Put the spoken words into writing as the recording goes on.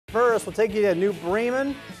First, we'll take you to New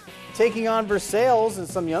Bremen, taking on Versailles, and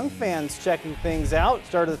some young fans checking things out.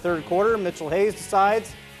 Start of the third quarter, Mitchell Hayes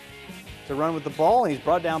decides to run with the ball, and he's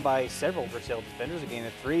brought down by several Versailles defenders, a gain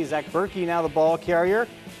of 3. Zach Berkey now the ball carrier.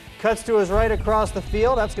 Cuts to his right across the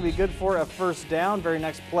field. That's going to be good for a first down. Very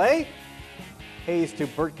next play. Hayes to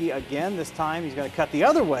Berkey again. This time he's going to cut the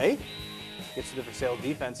other way. Gets to the Versailles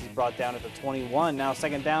defense. He's brought down at the 21. Now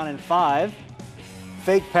second down and 5.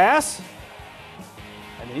 Fake pass.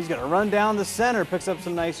 And then he's going to run down the center. Picks up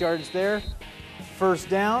some nice yardage there. First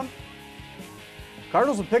down.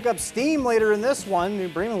 Cardinals will pick up steam later in this one. New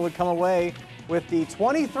Bremen would come away with the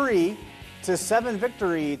 23-7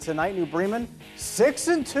 victory tonight. New Bremen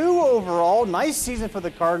 6-2 overall. Nice season for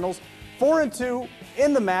the Cardinals. 4-2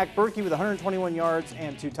 in the MAC. Berkey with 121 yards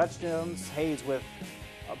and 2 touchdowns. Hayes with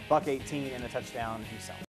a $118 and a touchdown himself.